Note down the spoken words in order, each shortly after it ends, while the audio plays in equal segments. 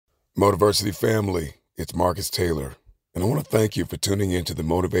Motiversity family, it's Marcus Taylor, and I want to thank you for tuning into the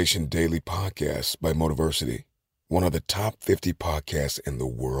Motivation Daily Podcast by Motiversity, one of the top 50 podcasts in the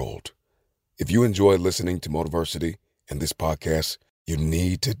world. If you enjoy listening to Motiversity and this podcast, you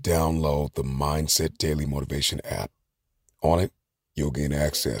need to download the Mindset Daily Motivation app. On it, you'll gain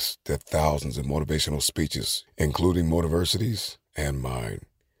access to thousands of motivational speeches, including Motiversity's and mine.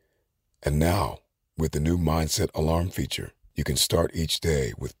 And now, with the new Mindset Alarm feature, you can start each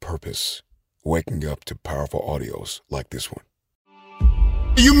day with purpose, waking up to powerful audios like this one.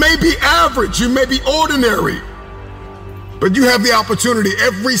 You may be average, you may be ordinary, but you have the opportunity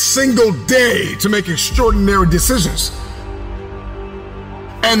every single day to make extraordinary decisions.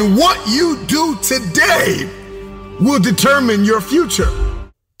 And what you do today will determine your future.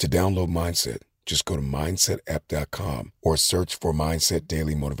 To download Mindset, just go to mindsetapp.com or search for Mindset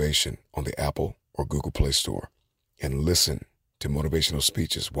Daily Motivation on the Apple or Google Play Store and listen to motivational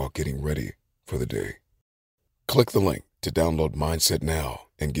speeches while getting ready for the day. Click the link to download Mindset now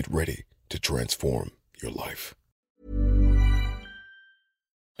and get ready to transform your life.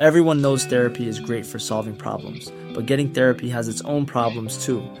 Everyone knows therapy is great for solving problems, but getting therapy has its own problems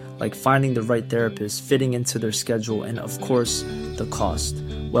too, like finding the right therapist, fitting into their schedule, and of course, the cost.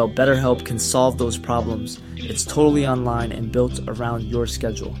 Well, BetterHelp can solve those problems. It's totally online and built around your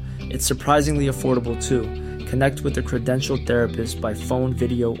schedule. It's surprisingly affordable too. Connect with a credentialed therapist by phone,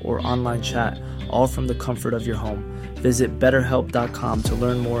 video, or online chat, all from the comfort of your home. Visit BetterHelp.com to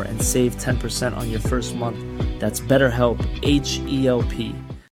learn more and save 10% on your first month. That's BetterHelp, H-E-L-P.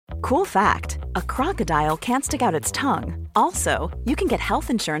 Cool fact, a crocodile can't stick out its tongue. Also, you can get health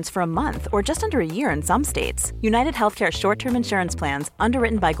insurance for a month or just under a year in some states. United Healthcare short-term insurance plans,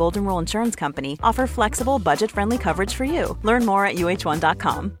 underwritten by Golden Rule Insurance Company, offer flexible, budget-friendly coverage for you. Learn more at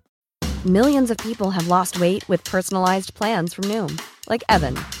UH1.com. Millions of people have lost weight with personalized plans from Noom. Like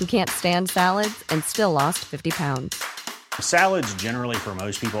Evan, who can't stand salads and still lost 50 pounds. Salads generally for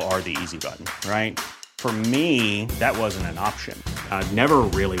most people are the easy button, right? For me, that wasn't an option. I never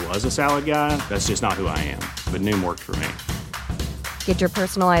really was a salad guy. That's just not who I am. But Noom worked for me. Get your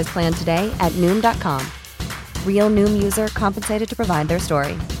personalized plan today at Noom.com. Real Noom user compensated to provide their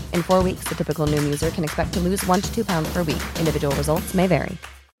story. In 4 weeks, the typical Noom user can expect to lose 1 to 2 pounds per week. Individual results may vary.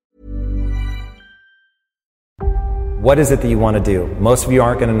 What is it that you want to do? Most of you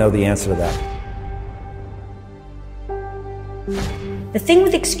aren't going to know the answer to that. The thing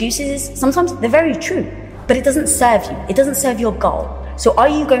with excuses is sometimes they're very true, but it doesn't serve you. It doesn't serve your goal. So are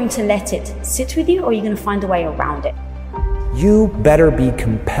you going to let it sit with you, or are you going to find a way around it? You better be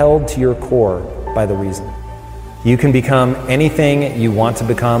compelled to your core by the reason. You can become anything you want to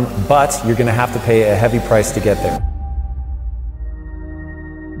become, but you're going to have to pay a heavy price to get there.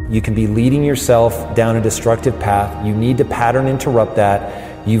 You can be leading yourself down a destructive path. You need to pattern interrupt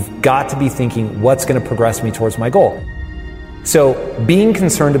that. You've got to be thinking, what's going to progress me towards my goal? So being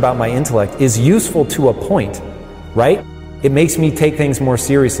concerned about my intellect is useful to a point, right? It makes me take things more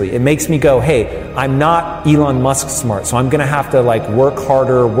seriously. It makes me go, hey, I'm not Elon Musk smart, so I'm going to have to work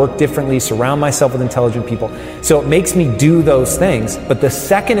harder, work differently, surround myself with intelligent people. So it makes me do those things. But the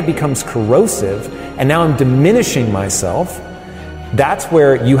second it becomes corrosive and now I'm diminishing myself, that's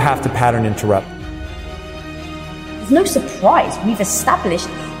where you have to pattern interrupt. There's no surprise. We've established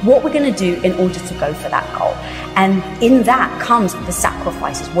what we're going to do in order to go for that goal. And in that comes the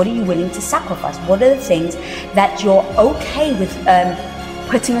sacrifices. What are you willing to sacrifice? What are the things that you're okay with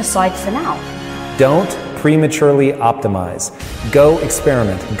putting aside for now? Don't prematurely optimize. Go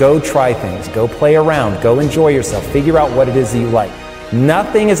experiment. Go try things. Go play around. Go enjoy yourself. Figure out what it is that you like.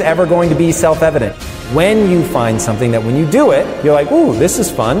 Nothing is ever going to be self-evident. When you find something that when you do it, you're like, ooh, this is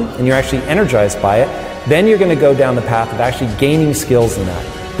fun, and you're actually energized by it, then you're going to go down the path of actually gaining skills in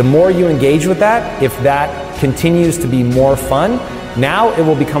that. The more you engage with that, if that continues to be more fun, now it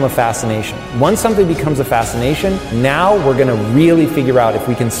will become a fascination. Once something becomes a fascination, now we're going to really figure out if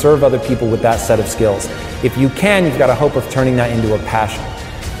we can serve other people with that set of skills. If you can, you've got a hope of turning that into a passion.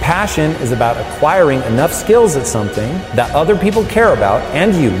 Passion is about acquiring enough skills at something that other people care about,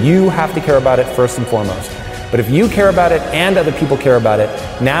 and you have to care about it first and foremost. But if you care about it and other people care about it,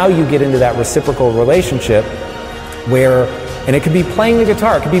 now you get into that reciprocal relationship where, and it could be playing the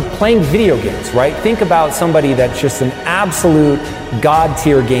guitar, it could be playing video games, right? Think about somebody that's just an absolute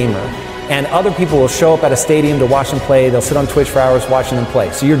god-tier gamer, and other people will show up at a stadium to watch them play. They'll sit on Twitch for hours watching them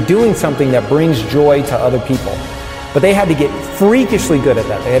play. So you're doing something that brings joy to other people. But they had to get freakishly good at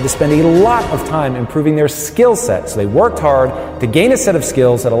that. They had to spend a lot of time improving their skill set. So they worked hard to gain a set of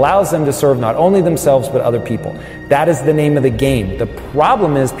skills that allows them to serve not only themselves but other people. That is the name of the game. The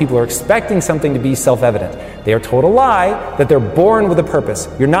problem is people are expecting something to be self-evident. They are told a lie that they're born with a purpose.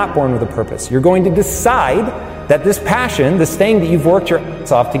 You're not born with a purpose. You're going to decide that this passion, this thing that you've worked your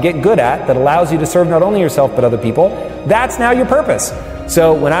ass off to get good at, that allows you to serve not only yourself but other people, that's now your purpose.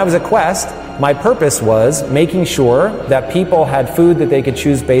 So when I was at Quest, my purpose was making sure that people had food that they could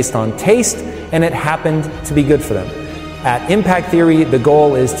choose based on taste, and it happened to be good for them. At Impact Theory, the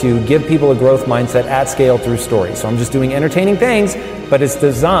goal is to give people a growth mindset at scale through stories. So I'm just doing entertaining things, but it's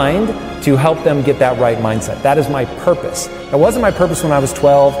designed to help them get that right mindset. That is my purpose. That wasn't my purpose when I was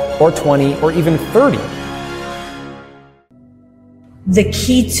 12 or 20 or even 30. The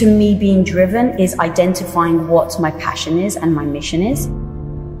key to me being driven is identifying what my passion is and my mission is.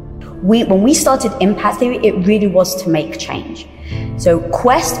 When we started Impact Theory, it really was to make change. So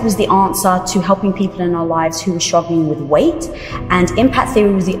Quest was the answer to helping people in our lives who were struggling with weight, and Impact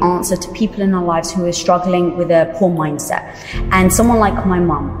Theory was the answer to people in our lives who were struggling with a poor mindset. And someone like my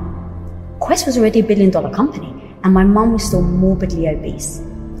mum, Quest was already $1 billion company, and my mum was still morbidly obese.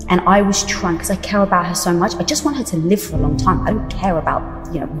 And I was trying, because I care about her so much, I just want her to live for a long time. I don't care about,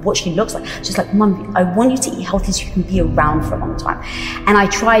 what she looks like. Just like, Mum, I want you to eat healthy so you can be around for a long time. And I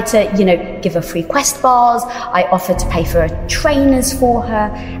tried to, give her free Quest bars. I offered to pay for trainers for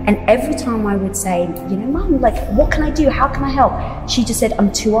her. And every time I would say, Mum, what can I do? How can I help? She just said,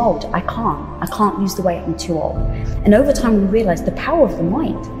 I'm too old. I can't lose the weight. I'm too old. And over time, we realized the power of the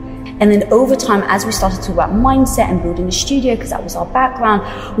mind. And then over time, as we started to talk about mindset and building a studio, because that was our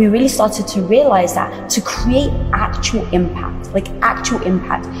background, we really started to realize that to create actual impact, we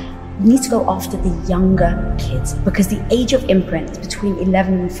need to go after the younger kids, because the age of imprint is between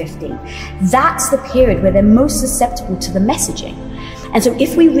 11 and 15. That's the period where they're most susceptible to the messaging. And so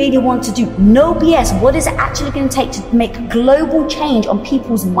if we really want to do no BS, what is it actually going to take to make global change on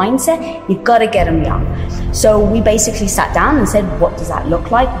people's mindset? You've got to get them young. So we basically sat down and said, what does that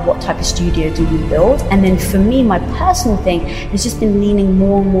look like? What type of studio do we build? And then for me, my personal thing has just been leaning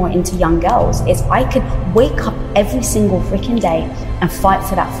more and more into young girls. Is I could wake up every single freaking day and fight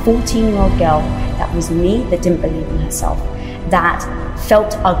for that 14-year-old girl that was me, that didn't believe in herself, that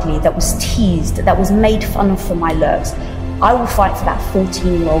felt ugly, that was teased, that was made fun of for my looks. I will fight for that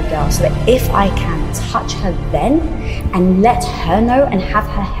 14-year-old girl so that if I can touch her then and let her know and have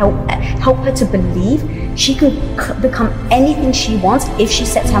her help her to believe she can become anything she wants if she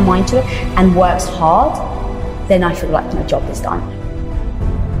sets her mind to it and works hard, then I feel like my job is done.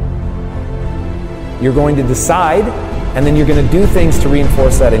 You're going to decide, and then you're going to do things to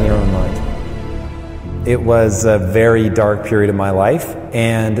reinforce that in your own mind. It was a very dark period of my life,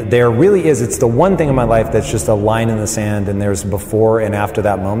 and there really is, it's the one thing in my life that's just a line in the sand, and there's before and after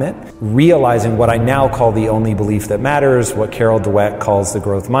that moment. Realizing what I now call the only belief that matters, what Carol Dweck calls the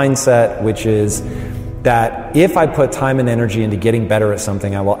growth mindset, which is that if I put time and energy into getting better at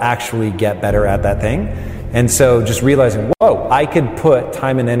something, I will actually get better at that thing. And so just realizing, whoa, I could put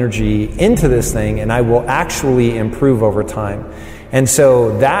time and energy into this thing and I will actually improve over time. And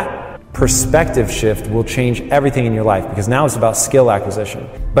so that perspective shift will change everything in your life, because now it's about skill acquisition.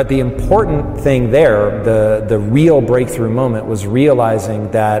 But the important thing there, the real breakthrough moment, was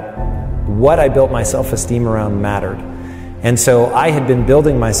realizing that what I built my self-esteem around mattered. And so I had been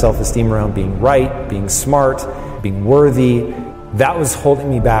building my self-esteem around being right, being smart, being worthy. That was holding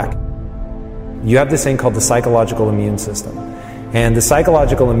me back. You have this thing called the psychological immune system. And the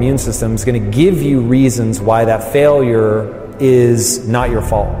psychological immune system is going to give you reasons why that failure is not your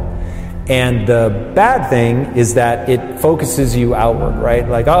fault. And the bad thing is that it focuses you outward, right?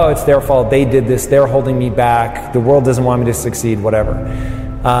 Like, oh, it's their fault, they did this, they're holding me back, the world doesn't want me to succeed, whatever.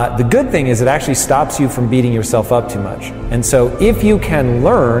 The good thing is it actually stops you from beating yourself up too much. And so if you can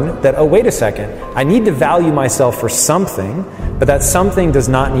learn that, oh, wait a second, I need to value myself for something, but that something does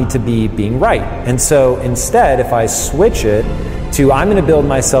not need to be being right. And so instead, if I switch it to I'm going to build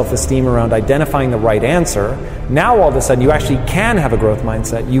my self-esteem around identifying the right answer, now all of a sudden you actually can have a growth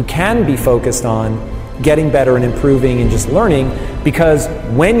mindset. You can be focused on getting better and improving and just learning, because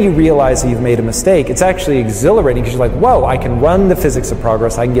when you realize that you've made a mistake, it's actually exhilarating, because you're like, whoa, I can run the physics of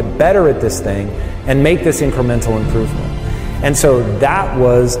progress, I can get better at this thing and make this incremental improvement. And so that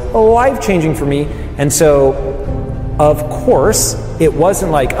was life-changing for me. And so, of course, it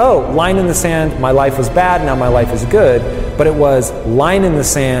wasn't like, oh, line in the sand, my life was bad, now my life is good. But it was line in the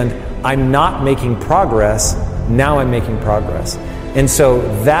sand, I'm not making progress, now I'm making progress. And so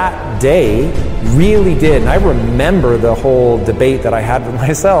that day really did, and I remember the whole debate that I had with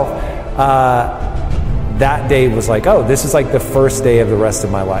myself, that day was like, oh, this is like the first day of the rest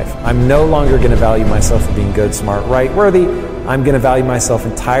of my life. I'm no longer going to value myself for being good, smart, right, worthy. I'm going to value myself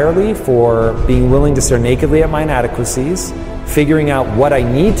entirely for being willing to stare nakedly at my inadequacies, figuring out what I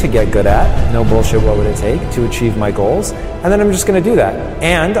need to get good at, no bullshit, what would it take, to achieve my goals, and then I'm just going to do that.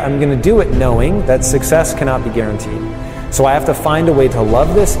 And I'm going to do it knowing that success cannot be guaranteed. So I have to find a way to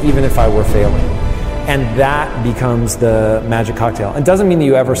love this even if I were failing. And that becomes the magic cocktail. It doesn't mean that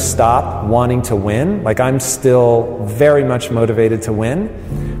you ever stop wanting to win. Like, I'm still very much motivated to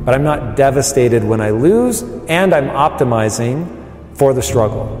win, but I'm not devastated when I lose, and I'm optimizing for the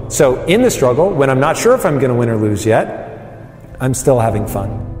struggle. So in the struggle, when I'm not sure if I'm going to win or lose yet, I'm still having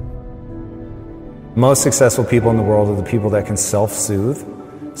fun. Most successful people in the world are the people that can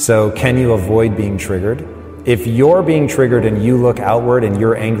self-soothe. So can you avoid being triggered? If you're being triggered and you look outward and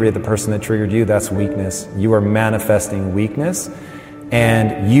you're angry at the person that triggered you, that's weakness. You are manifesting weakness,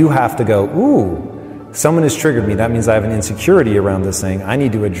 and you have to go, ooh, someone has triggered me. That means I have an insecurity around this thing. I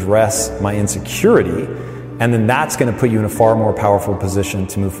need to address my insecurity, and then that's going to put you in a far more powerful position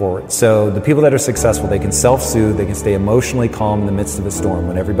to move forward. So the people that are successful, they can self-soothe, they can stay emotionally calm in the midst of a storm.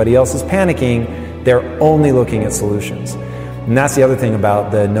 When everybody else is panicking, they're only looking at solutions. And that's the other thing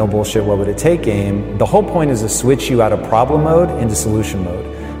about the no bullshit, what would it take game. The whole point is to switch you out of problem mode into solution mode.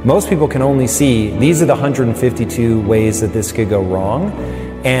 Most people can only see, these are the 152 ways that this could go wrong.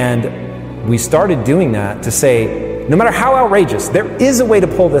 And we started doing that to say, no matter how outrageous, there is a way to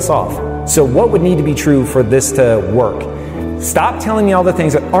pull this off. So what would need to be true for this to work? Stop telling me all the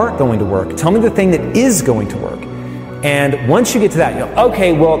things that aren't going to work. Tell me the thing that is going to work. And once you get to that, you go,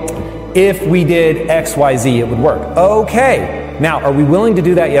 okay, well, if we did X, Y, Z, it would work. Okay. Now, are we willing to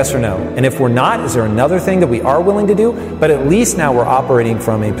do that, yes or no? And if we're not, is there another thing that we are willing to do? But at least now we're operating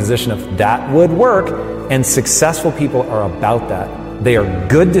from a position of that would work, and successful people are about that. They are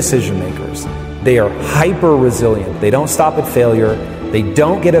good decision makers. They are hyper resilient. They don't stop at failure. They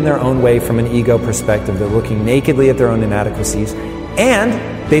don't get in their own way from an ego perspective. They're looking nakedly at their own inadequacies. And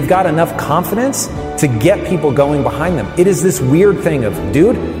they've got enough confidence to get people going behind them. It is this weird thing of,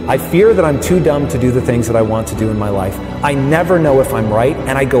 dude, I fear that I'm too dumb to do the things that I want to do in my life. I never know if I'm right,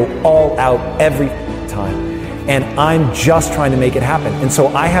 and I go all out every time. And I'm just trying to make it happen. And so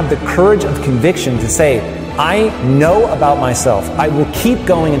I have the courage of conviction to say, I know about myself. I will keep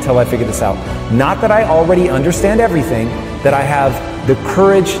going until I figure this out. Not that I already understand everything, that I have the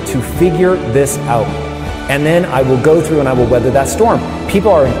courage to figure this out. And then I will go through and I will weather that storm.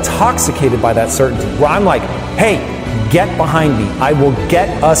 People are intoxicated by that certainty, where I'm like, hey, get behind me. I will get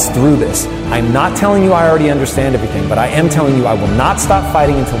us through this. I'm not telling you I already understand everything, but I am telling you I will not stop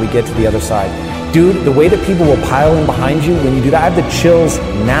fighting until we get to the other side. Dude, the way that people will pile in behind you when you do that, I have the chills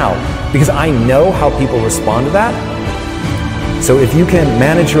now, because I know how people respond to that. So if you can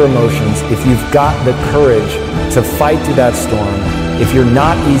manage your emotions, if you've got the courage to fight through that storm, if you're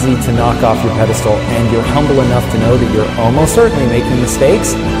not easy to knock off your pedestal, and you're humble enough to know that you're almost certainly making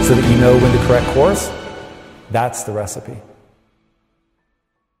mistakes so that you know when to correct course, that's the recipe.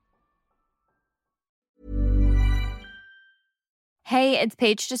 Hey, it's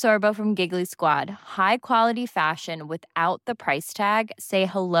Paige DeSorbo from Giggly Squad. High quality fashion without the price tag. Say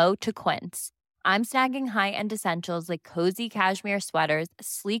hello to Quince. I'm snagging high-end essentials like cozy cashmere sweaters,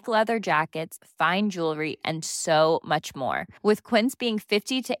 sleek leather jackets, fine jewelry, and so much more. With Quince being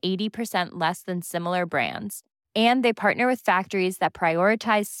 50 to 80% less than similar brands. And they partner with factories that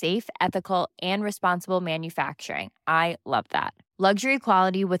prioritize safe, ethical, and responsible manufacturing. I love that. Luxury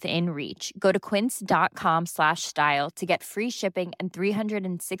quality within reach. Go to quince.com/style to get free shipping and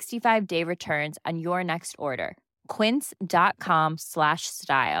 365-day returns on your next order.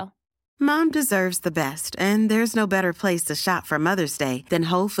 Quince.com/style. Mom deserves the best, and there's no better place to shop for Mother's Day than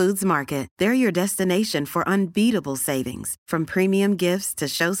Whole Foods Market. They're your destination for unbeatable savings, from premium gifts to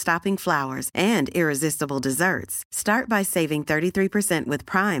show-stopping flowers and irresistible desserts. Start by saving 33% with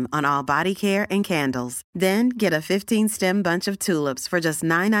Prime on all body care and candles. Then get a 15-stem bunch of tulips for just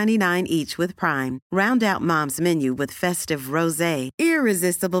 $9.99 each with Prime. Round out Mom's menu with festive rosé,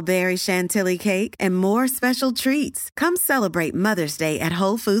 irresistible berry chantilly cake, and more special treats. Come celebrate Mother's Day at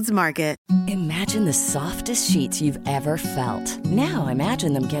Whole Foods Market. Imagine the softest sheets you've ever felt. Now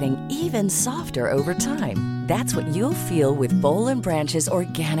imagine them getting even softer over time. That's what you'll feel with Boll & Branch's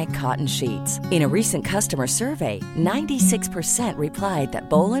organic cotton sheets. In a recent customer survey, 96% replied that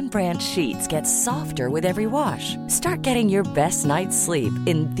Boll & Branch sheets get softer with every wash. Start getting your best night's sleep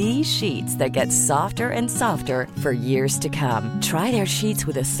in these sheets that get softer and softer for years to come. Try their sheets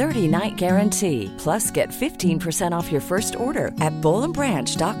with a 30-night guarantee. Plus, get 15% off your first order at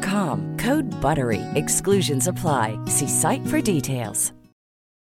bollandbranch.com. Code BUTTERY. Exclusions apply. See site for details.